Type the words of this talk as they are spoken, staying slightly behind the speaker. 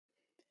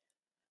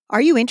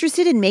Are you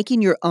interested in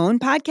making your own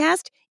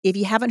podcast? If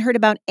you haven't heard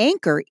about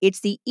Anchor, it's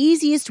the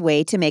easiest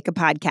way to make a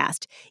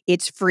podcast.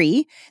 It's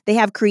free. They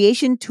have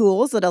creation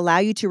tools that allow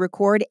you to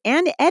record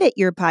and edit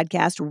your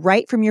podcast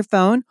right from your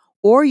phone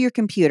or your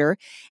computer.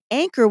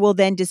 Anchor will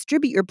then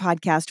distribute your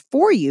podcast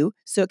for you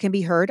so it can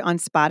be heard on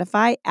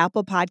Spotify,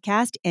 Apple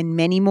Podcast, and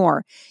many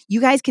more.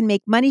 You guys can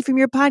make money from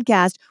your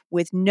podcast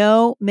with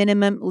no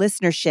minimum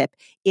listenership.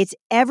 It's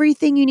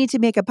everything you need to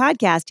make a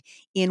podcast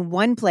in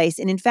one place.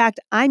 And in fact,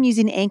 I'm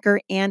using Anchor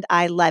and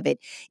I love it.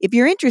 If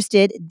you're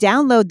interested,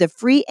 download the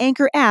free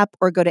Anchor app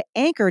or go to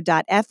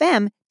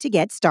anchor.fm to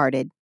get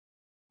started.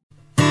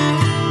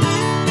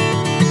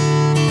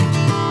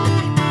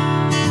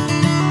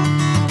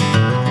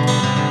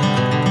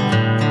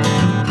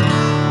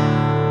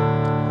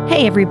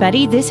 Hey,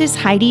 everybody, this is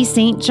Heidi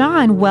St.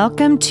 John.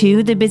 Welcome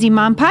to the Busy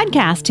Mom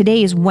Podcast.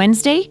 Today is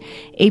Wednesday,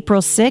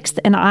 April 6th,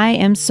 and I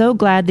am so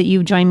glad that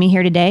you've joined me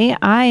here today.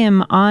 I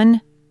am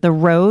on the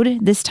road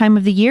this time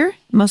of the year.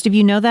 Most of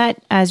you know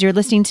that as you're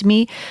listening to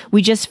me.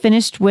 We just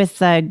finished with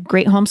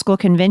Great Homeschool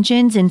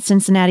Conventions in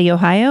Cincinnati,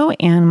 Ohio,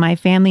 and my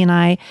family and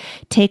I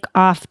take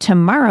off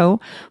tomorrow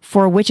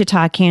for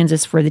Wichita,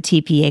 Kansas for the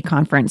TPA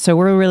conference. So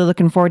we're really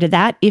looking forward to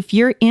that. If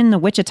you're in the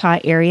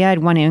Wichita area, I'd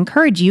want to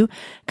encourage you,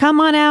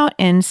 come on out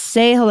and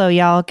say hello,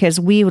 y'all, because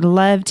we would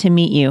love to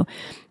meet you.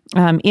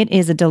 It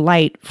is a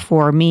delight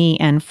for me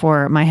and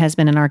for my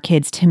husband and our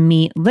kids to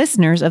meet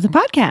listeners of the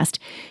podcast.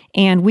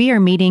 And we are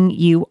meeting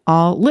you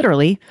all,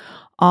 literally,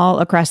 all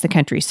across the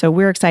country. So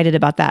we're excited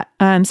about that.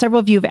 Several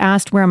of you have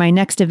asked where my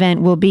next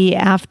event will be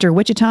after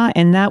Wichita,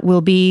 and that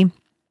will be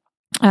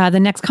the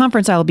next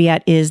conference I will be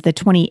at is the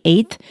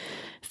 28th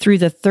through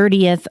the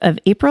 30th of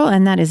April,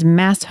 and that is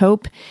Mass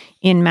Hope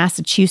in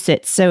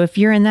Massachusetts. So if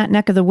you're in that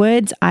neck of the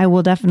woods, I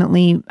will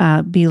definitely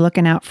be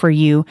looking out for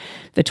you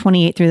the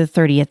 28th through the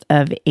 30th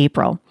of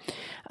April.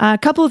 A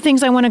couple of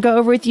things I want to go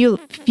over with you, a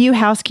few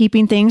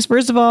housekeeping things.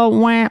 First of all,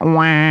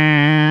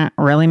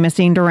 really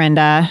missing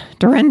Dorinda.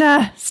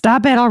 Dorinda,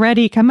 stop it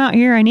already. Come out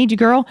here. I need you,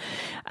 girl.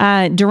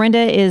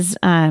 Dorinda is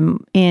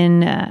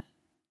in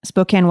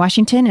Spokane,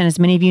 Washington. And as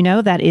many of you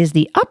know, that is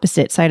the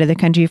opposite side of the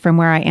country from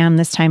where I am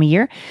this time of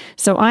year.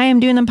 So I am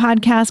doing the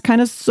podcast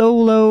kind of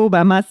solo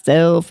by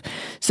myself.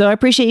 So I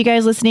appreciate you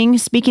guys listening.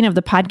 Speaking of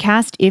the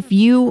podcast, if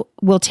you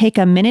will take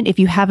a minute, if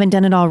you haven't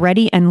done it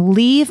already, and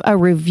leave a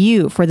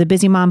review for the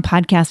Busy Mom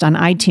podcast on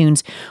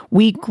iTunes,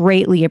 we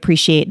greatly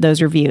appreciate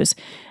those reviews.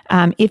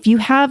 If you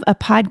have a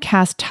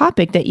podcast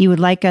topic that you would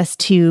like us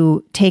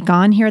to take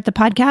on here at the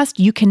podcast,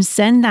 you can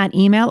send that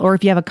email, or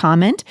if you have a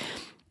comment,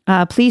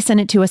 please send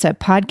it to us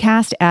at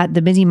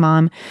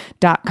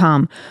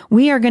podcast@thebusymom.com.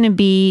 We are going to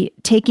be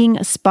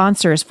taking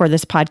sponsors for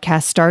this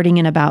podcast starting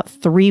in about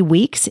 3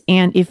 weeks.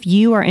 And if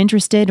you are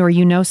interested, or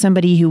you know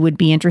somebody who would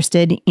be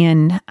interested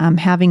in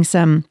having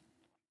some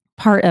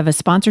part of a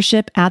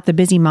sponsorship at The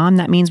Busy Mom,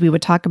 that means we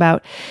would talk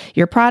about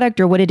your product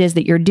or what it is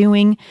that you're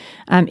doing.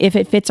 If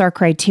it fits our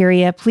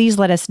criteria, please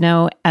let us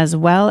know as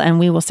well, and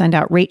we will send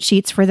out rate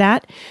sheets for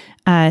that.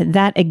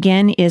 That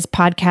again is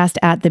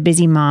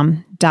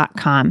podcast@thebusymom.com.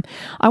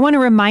 I want to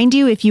remind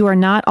you, if you are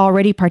not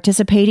already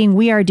participating,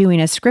 we are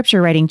doing a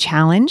scripture writing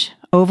challenge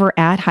over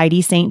at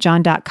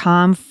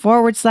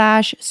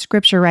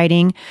HeidiSt.John.com/scripture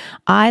writing.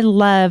 I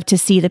love to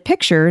see the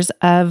pictures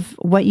of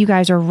what you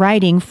guys are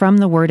writing from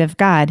the Word of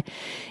God.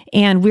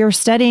 And we're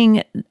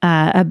studying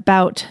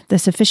about the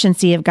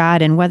sufficiency of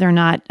God and whether or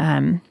not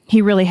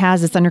He really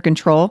has us under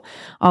control,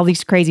 all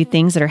these crazy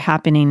things that are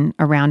happening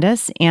around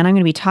us. And I'm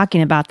going to be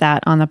talking about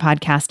that on the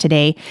podcast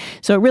today.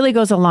 So it really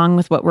goes along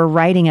with what we're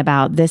writing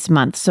about this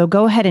month. So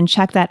go ahead and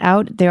check that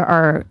out. There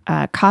are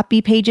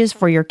copy pages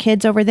for your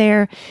kids over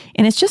there.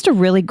 And it's just a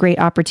really great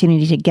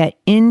opportunity to get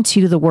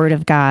into the Word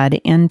of God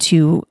and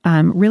to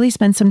really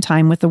spend some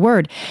time with the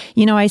Word.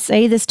 You know, I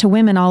say this to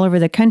women all over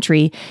the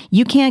country.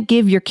 You can't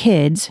give your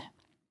kids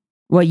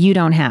what you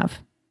don't have.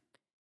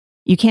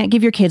 You can't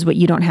give your kids what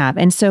you don't have.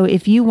 And so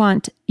if you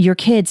want your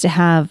kids to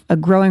have a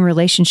growing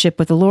relationship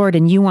with the Lord,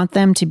 and you want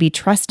them to be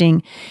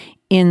trusting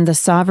in the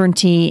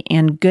sovereignty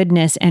and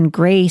goodness and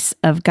grace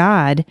of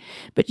God,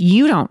 but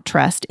you don't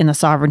trust in the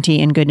sovereignty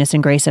and goodness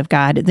and grace of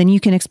God, then you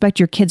can expect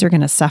your kids are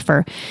going to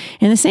suffer.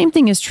 And the same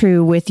thing is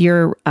true with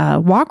your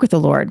walk with the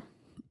Lord.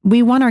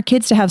 We want our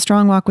kids to have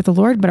strong walk with the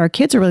Lord, but our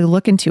kids are really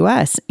looking to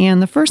us.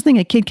 And the first thing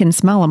a kid can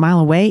smell a mile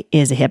away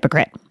is a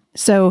hypocrite.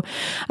 So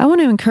I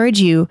want to encourage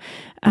you,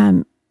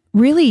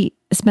 really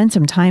spend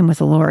some time with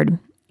the Lord,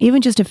 even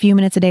just a few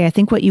minutes a day. I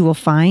think what you will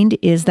find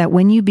is that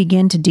when you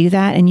begin to do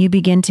that and you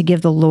begin to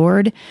give the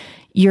Lord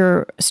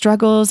your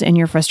struggles and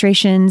your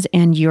frustrations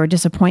and your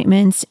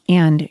disappointments,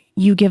 and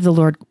you give the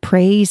Lord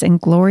praise and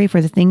glory for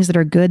the things that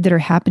are good that are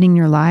happening in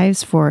your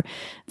lives, for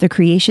the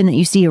creation that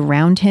you see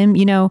around Him.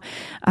 You know,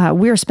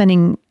 we're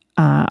spending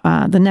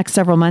the next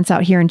several months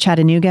out here in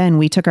Chattanooga, and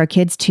we took our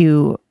kids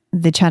to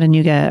the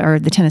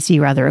Tennessee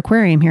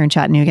aquarium here in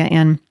Chattanooga.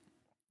 And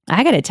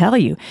I got to tell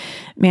you,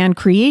 man,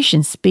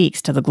 creation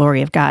speaks to the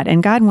glory of God,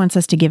 and God wants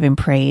us to give Him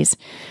praise.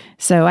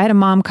 So I had a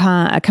mom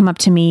come up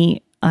to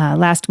me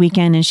last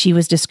weekend, and she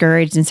was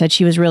discouraged and said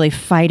she was really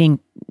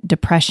fighting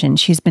depression.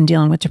 She's been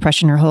dealing with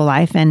depression her whole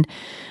life, and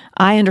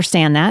I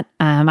understand that.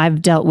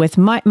 I've dealt with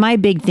my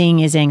big thing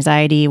is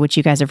anxiety, which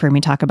you guys have heard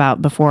me talk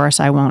about before,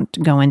 so I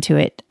won't go into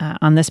it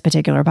on this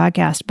particular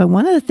podcast. But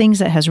one of the things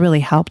that has really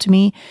helped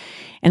me,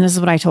 and this is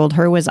what I told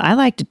her, was I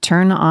like to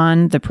turn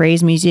on the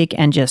praise music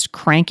and just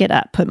crank it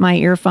up, put my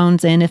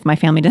earphones in if my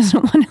family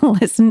doesn't want to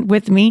listen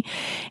with me,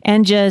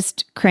 and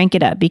just crank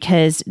it up,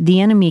 because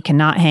the enemy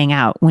cannot hang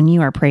out when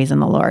you are praising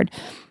the Lord.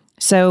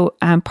 So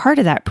part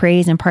of that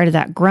praise and part of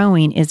that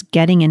growing is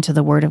getting into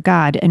the Word of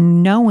God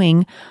and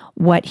knowing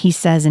what He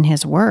says in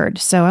His Word.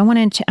 So I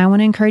want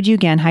to encourage you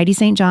again,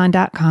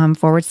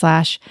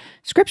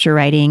 HeidiSt.John.com/scripture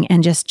writing,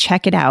 and just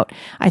check it out.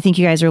 I think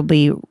you guys will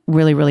be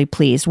really, really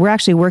pleased. We're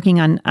actually working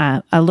on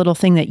a little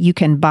thing that you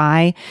can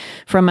buy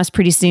from us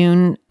pretty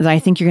soon that I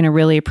think you're going to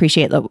really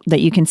appreciate,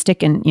 that you can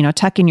stick in,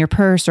 tuck in your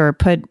purse or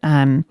put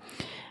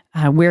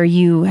where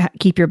you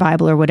keep your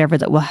Bible or whatever,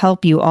 that will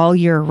help you all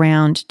year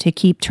round to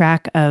keep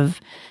track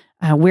of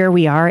where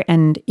we are.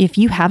 And if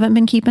you haven't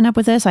been keeping up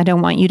with this, I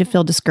don't want you to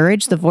feel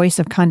discouraged. The voice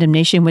of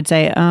condemnation would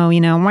say, oh,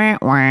 wah,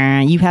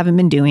 wah, you haven't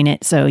been doing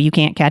it, so you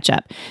can't catch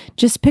up.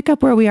 Just pick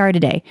up where we are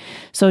today.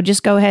 So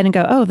just go ahead and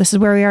go, oh, this is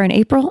where we are in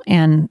April,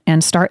 and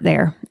start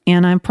there.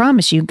 And I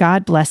promise you,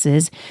 God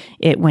blesses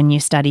it when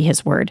you study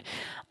His Word.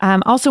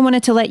 Also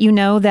wanted to let you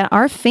know that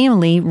our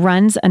family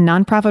runs a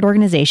nonprofit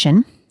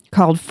organization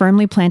called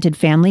Firmly Planted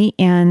Family.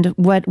 And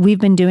what we've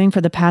been doing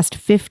for the past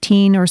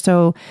 15 or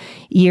so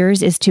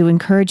years is to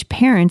encourage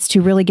parents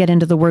to really get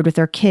into the Word with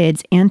their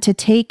kids and to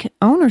take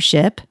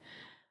ownership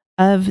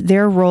of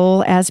their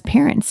role as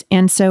parents.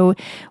 And so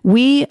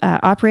we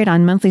operate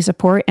on monthly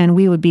support, and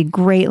we would be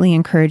greatly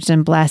encouraged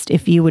and blessed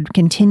if you would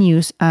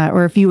continue,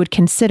 or if you would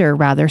consider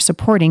rather,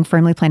 supporting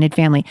Firmly Planted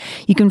Family.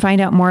 You can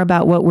find out more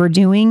about what we're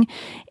doing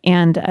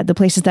and the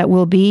places that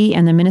we'll be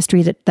and the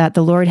ministry that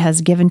the Lord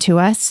has given to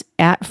us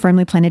at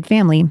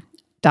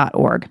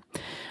firmlyplantedfamily.org.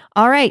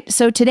 All right,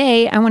 so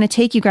today I want to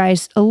take you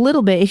guys a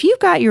little bit. If you've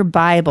got your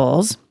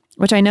Bibles,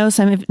 which I know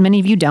many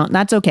of you don't,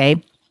 that's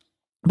okay.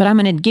 But I'm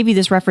going to give you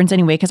this reference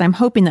anyway, because I'm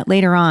hoping that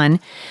later on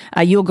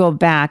you'll go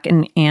back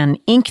and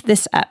ink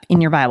this up in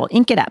your Bible.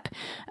 Ink it up.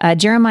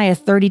 Jeremiah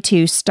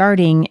 32,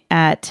 starting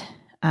at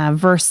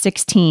verse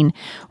 16,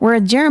 where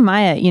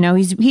Jeremiah,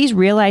 he's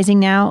realizing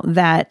now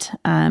that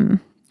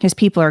his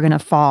people are going to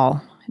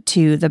fall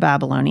to the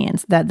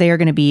Babylonians, that they are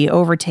going to be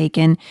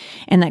overtaken,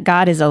 and that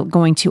God is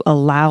going to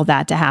allow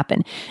that to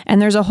happen. And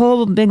there's a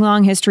whole big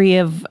long history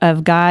of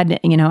God,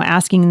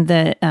 asking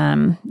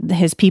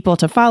his people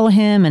to follow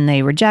Him, and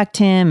they reject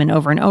Him, and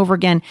over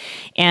again.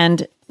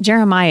 And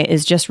Jeremiah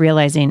is just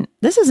realizing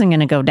this isn't going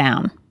to go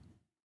down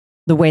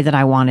the way that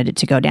I wanted it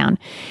to go down.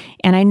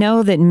 And I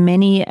know that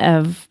many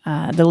of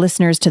the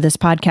listeners to this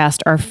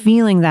podcast are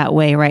feeling that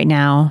way right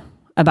now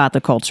about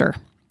the culture.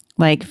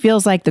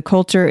 Feels like the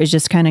culture is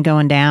just kind of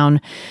going down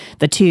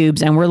the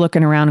tubes, and we're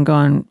looking around and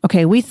going,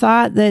 okay, we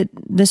thought that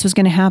this was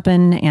going to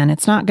happen, and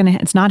it's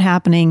not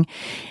happening.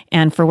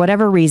 And for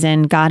whatever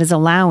reason, God is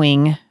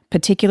allowing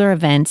particular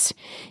events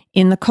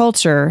in the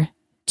culture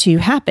to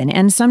happen.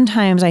 And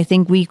sometimes I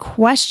think we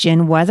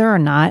question whether or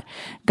not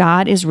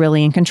God is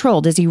really in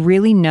control. Does He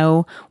really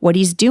know what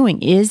He's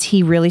doing? Is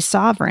He really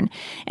sovereign?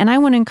 And I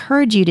want to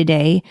encourage you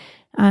today,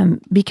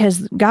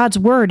 because God's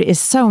Word is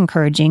so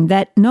encouraging,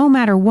 that no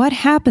matter what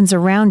happens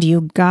around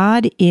you,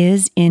 God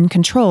is in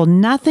control.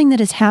 Nothing that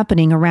is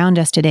happening around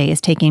us today is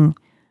taking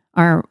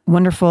our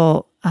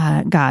wonderful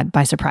God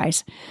by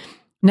surprise.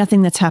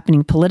 Nothing that's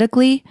happening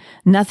politically,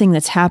 nothing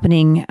that's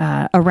happening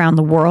around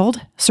the world,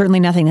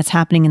 certainly nothing that's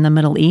happening in the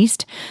Middle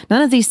East.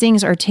 None of these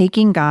things are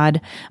taking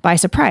God by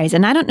surprise.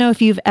 And I don't know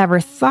if you've ever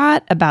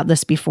thought about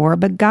this before,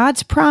 but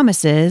God's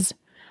promises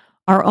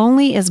are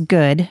only as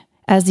good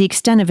as the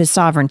extent of His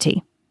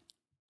sovereignty.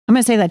 I'm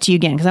going to say that to you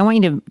again, because I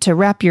want you to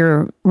wrap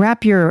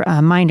your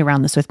mind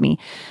around this with me.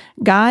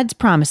 God's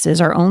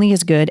promises are only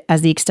as good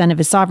as the extent of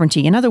His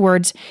sovereignty. In other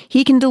words,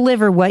 He can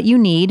deliver what you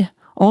need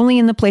only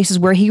in the places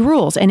where He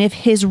rules. And if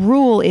His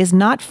rule is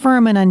not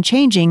firm and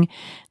unchanging,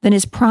 then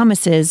His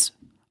promises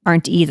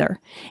aren't either.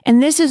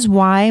 And this is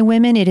why,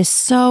 women, it is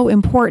so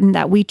important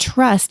that we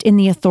trust in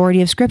the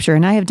authority of Scripture.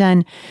 And I have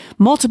done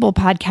multiple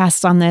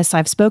podcasts on this.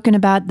 I've spoken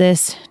about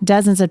this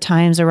dozens of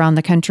times around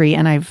the country,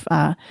 and I've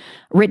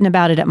written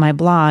about it at my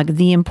blog,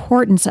 the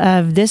importance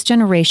of this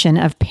generation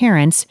of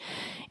parents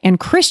and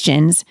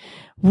Christians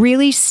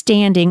really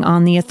standing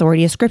on the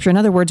authority of Scripture. In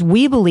other words,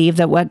 we believe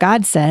that what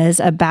God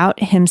says about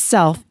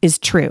Himself is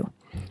true,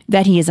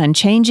 that He is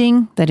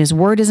unchanging, that His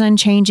Word is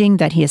unchanging,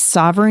 that He is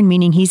sovereign,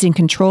 meaning He's in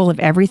control of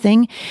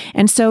everything.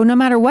 And so no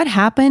matter what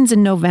happens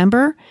in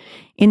November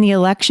in the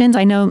elections,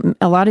 I know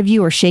a lot of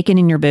you are shaking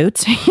in your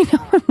boots.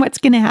 What's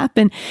going to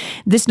happen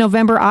this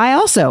November? I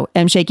also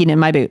am shaking in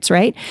my boots,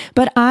 right?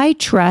 But I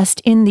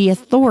trust in the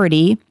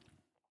authority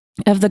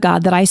of the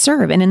God that I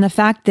serve, and in the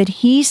fact that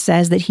he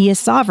says that he is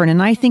sovereign.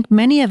 And I think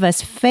many of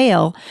us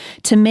fail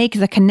to make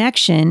the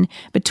connection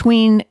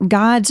between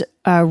God's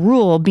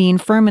rule being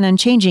firm and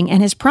unchanging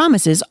and his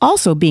promises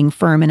also being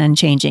firm and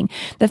unchanging.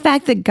 The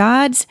fact that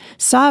God's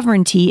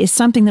sovereignty is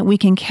something that we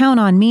can count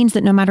on means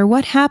that no matter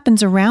what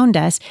happens around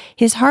us,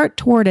 his heart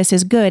toward us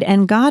is good,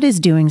 and God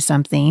is doing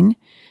something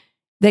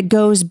that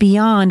goes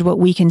beyond what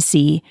we can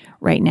see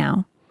right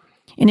now.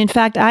 And in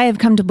fact, I have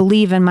come to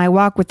believe in my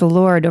walk with the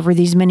Lord over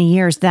these many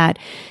years that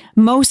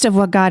most of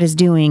what God is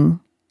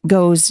doing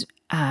is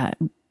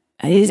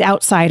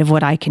outside of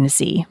what I can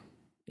see,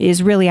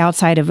 is really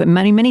outside of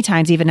many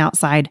times, even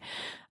outside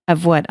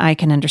of what I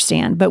can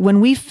understand. But when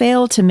we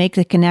fail to make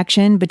the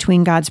connection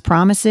between God's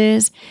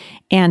promises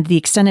and the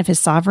extent of his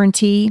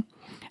sovereignty,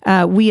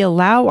 we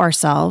allow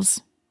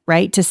ourselves,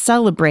 right, to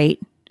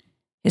celebrate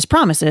his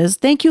promises.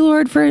 Thank you,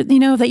 Lord, for,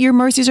 that your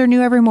mercies are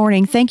new every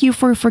morning. Thank you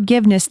for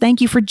forgiveness.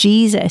 Thank you for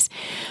Jesus.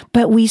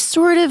 But we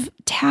sort of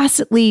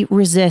tacitly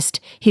resist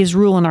his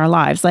rule in our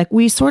lives. Like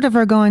we sort of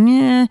are going,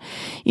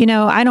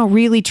 I don't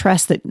really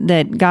trust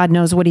that God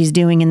knows what he's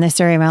doing in this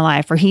area of my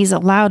life, or he's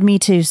allowed me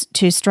to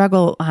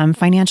struggle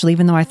financially,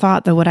 even though I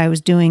thought that what I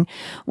was doing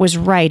was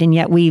right. And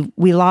yet we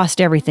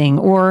lost everything.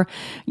 Or,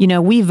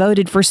 we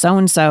voted for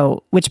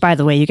so-and-so, which, by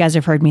the way, you guys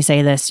have heard me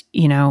say this,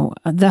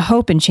 the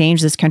hope and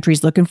change this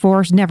country's looking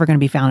for is never going to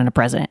be found in a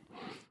president.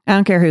 I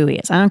don't care who he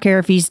is. I don't care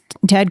if he's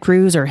Ted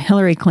Cruz or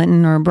Hillary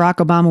Clinton or Barack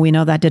Obama. We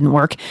know that didn't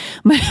work.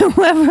 But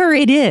whoever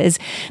it is,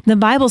 the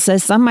Bible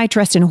says some might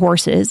trust in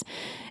horses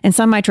and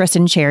some might trust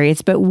in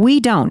chariots, but we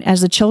don't.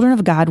 As the children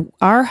of God,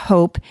 our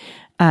hope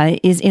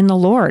is in the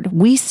Lord.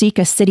 We seek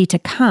a city to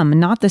come,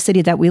 not the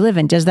city that we live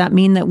in. Does that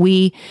mean that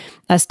we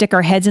stick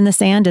our heads in the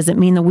sand? Does it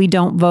mean that we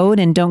don't vote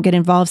and don't get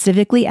involved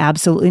civically?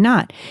 Absolutely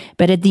not.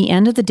 But at the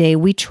end of the day,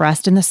 we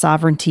trust in the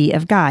sovereignty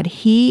of God.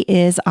 He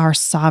is our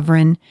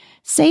sovereign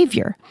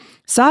Savior.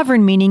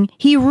 Sovereign meaning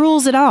he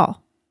rules it all.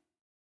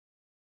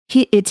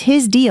 It's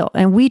his deal,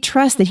 and we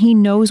trust that he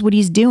knows what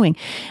he's doing.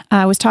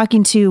 I was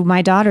talking to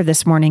my daughter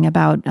this morning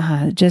about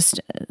just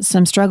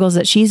some struggles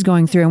that she's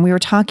going through, and we were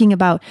talking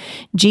about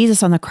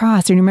Jesus on the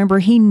cross. And remember,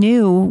 he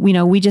knew,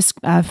 we just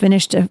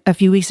finished a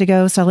few weeks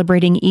ago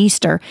celebrating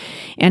Easter,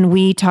 and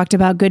we talked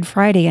about Good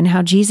Friday and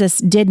how Jesus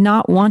did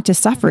not want to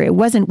suffer. It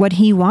wasn't what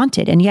he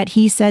wanted, and yet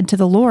he said to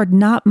the Lord,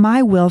 "Not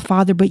my will,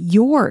 Father, but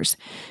yours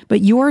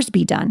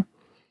be done."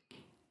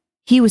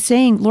 He was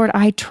saying, Lord,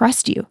 I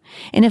trust you.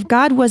 And if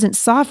God wasn't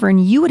sovereign,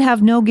 you would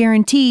have no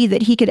guarantee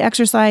that he could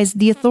exercise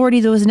the authority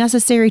that was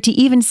necessary to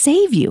even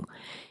save you.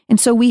 And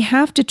so we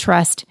have to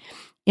trust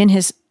in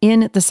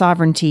the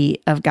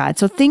sovereignty of God.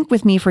 So think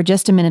with me for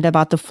just a minute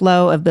about the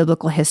flow of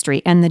biblical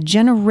history and the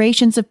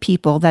generations of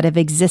people that have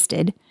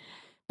existed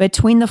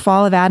between the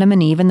fall of Adam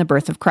and Eve and the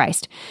birth of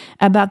Christ,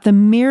 about the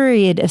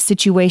myriad of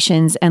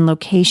situations and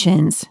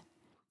locations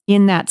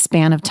in that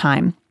span of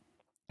time.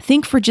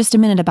 Think for just a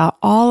minute about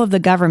all of the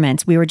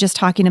governments. We were just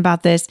talking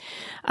about this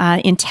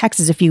in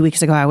Texas a few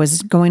weeks ago. I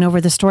was going over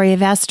the story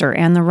of Esther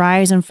and the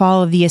rise and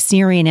fall of the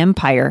Assyrian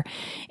Empire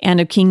and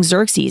of King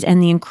Xerxes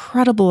and the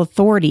incredible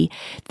authority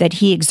that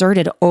he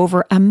exerted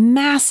over a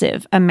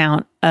massive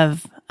amount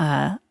of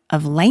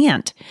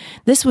land.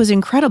 This was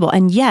incredible.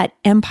 And yet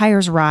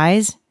empires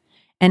rise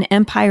and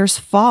empires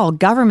fall,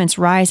 governments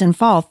rise and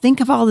fall. Think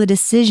of all the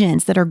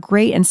decisions that are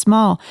great and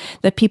small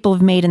that people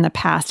have made in the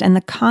past and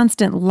the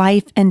constant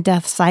life and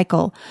death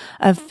cycle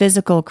of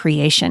physical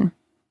creation.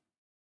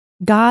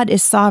 God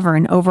is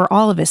sovereign over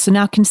all of it. So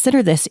now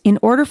consider this. In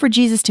order for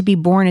Jesus to be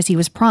born as he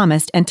was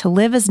promised and to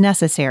live as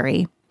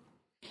necessary,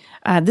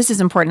 this is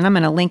important. I'm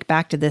going to link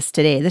back to this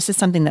today. This is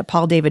something that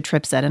Paul David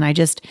Tripp said, and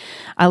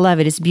I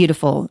love it. It's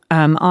beautiful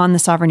on the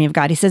sovereignty of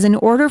God. He says, in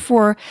order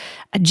for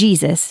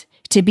Jesus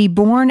to be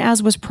born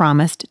as was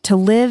promised, to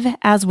live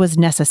as was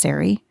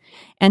necessary,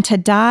 and to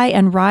die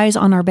and rise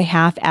on our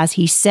behalf as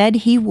he said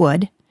he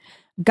would,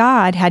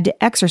 God had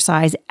to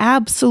exercise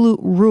absolute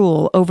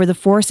rule over the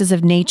forces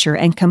of nature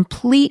and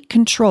complete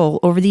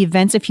control over the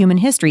events of human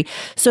history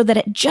so that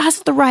at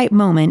just the right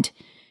moment,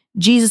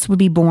 Jesus would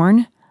be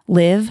born,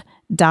 live,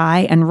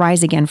 die, and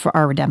rise again for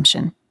our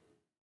redemption.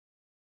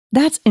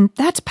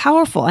 That's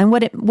powerful. And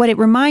what it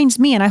reminds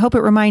me, and I hope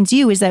it reminds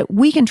you, is that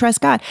we can trust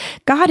God.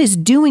 God is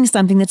doing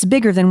something that's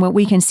bigger than what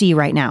we can see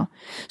right now.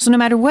 So no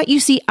matter what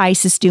you see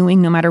ISIS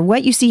doing, no matter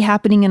what you see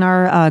happening in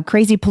our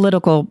crazy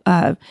political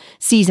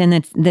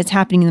season that's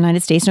happening in the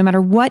United States, no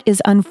matter what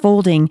is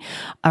unfolding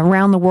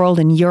around the world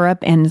in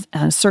Europe, and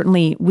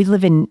certainly we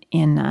live in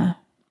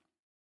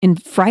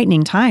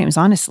frightening times,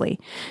 honestly,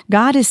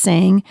 God is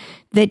saying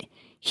that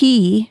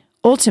he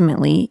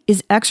ultimately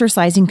is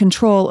exercising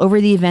control over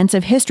the events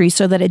of history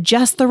so that at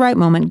just the right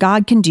moment,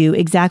 God can do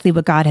exactly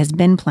what God has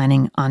been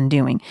planning on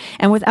doing.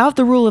 And without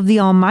the rule of the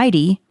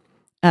Almighty,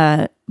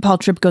 Paul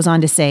Tripp goes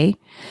on to say,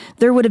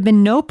 there would have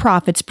been no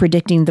prophets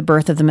predicting the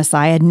birth of the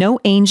Messiah,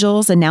 no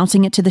angels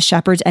announcing it to the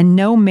shepherds, and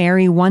no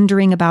Mary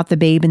wondering about the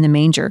babe in the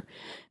manger.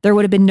 There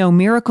would have been no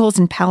miracles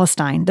in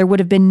Palestine. There would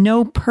have been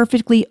no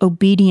perfectly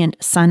obedient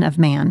Son of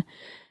Man.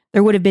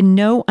 There would have been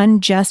no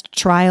unjust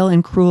trial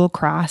and cruel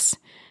cross.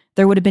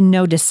 There would have been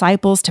no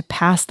disciples to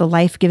pass the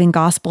life-giving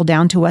gospel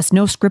down to us,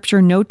 no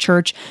scripture, no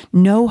church,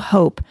 no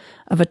hope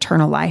of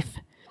eternal life.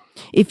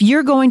 If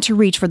you're going to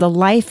reach for the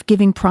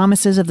life-giving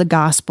promises of the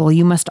gospel,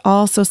 you must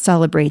also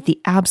celebrate the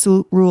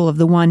absolute rule of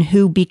the one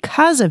who,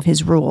 because of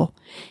his rule,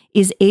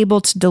 is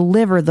able to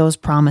deliver those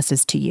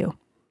promises to you.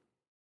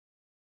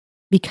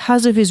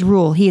 Because of his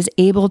rule, he is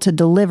able to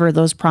deliver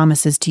those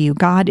promises to you.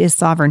 God is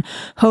sovereign.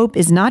 Hope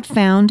is not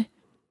found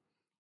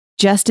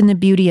just in the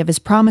beauty of his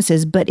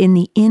promises, but in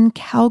the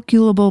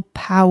incalculable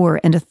power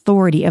and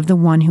authority of the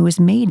one who has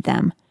made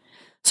them.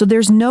 So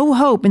there's no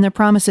hope in the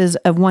promises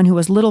of one who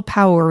has little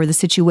power over the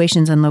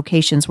situations and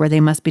locations where they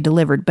must be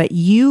delivered, but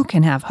you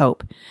can have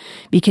hope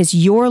because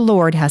your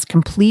Lord has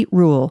complete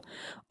rule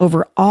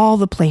over all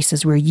the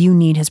places where you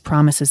need his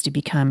promises to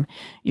become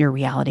your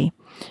reality.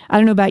 I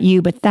don't know about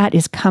you, but that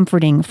is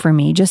comforting for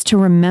me, just to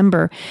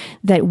remember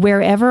that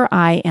wherever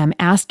I am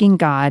asking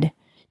God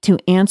to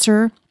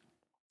answer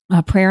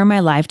a prayer in my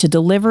life, to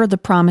deliver the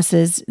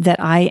promises that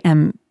I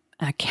am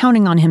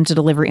counting on him to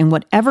deliver in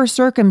whatever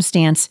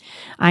circumstance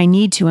I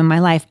need to in my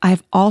life,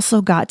 I've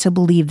also got to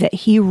believe that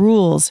he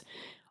rules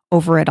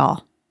over it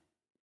all.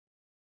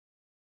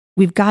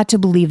 We've got to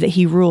believe that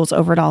he rules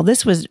over it all.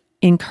 This was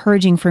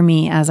encouraging for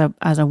me as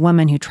a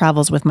woman who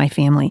travels with my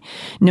family,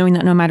 knowing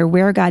that no matter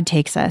where God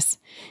takes us,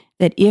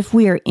 that if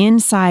we are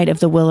inside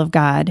of the will of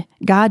God,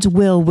 God's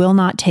will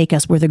not take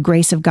us where the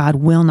grace of God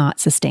will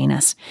not sustain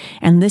us.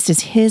 And this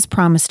is his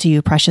promise to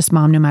you, precious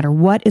mom, no matter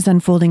what is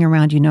unfolding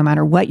around you, no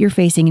matter what you're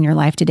facing in your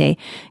life today,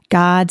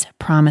 God's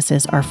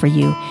promises are for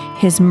you.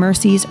 His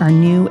mercies are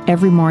new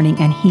every morning,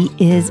 and he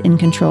is in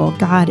control.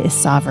 God is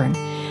sovereign.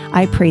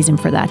 I praise him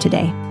for that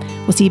today.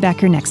 We'll see you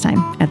back here next time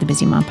at the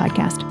Busy Mom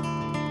Podcast.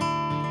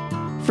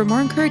 For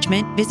more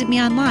encouragement, visit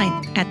me online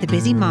at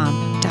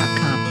thebusymom.com.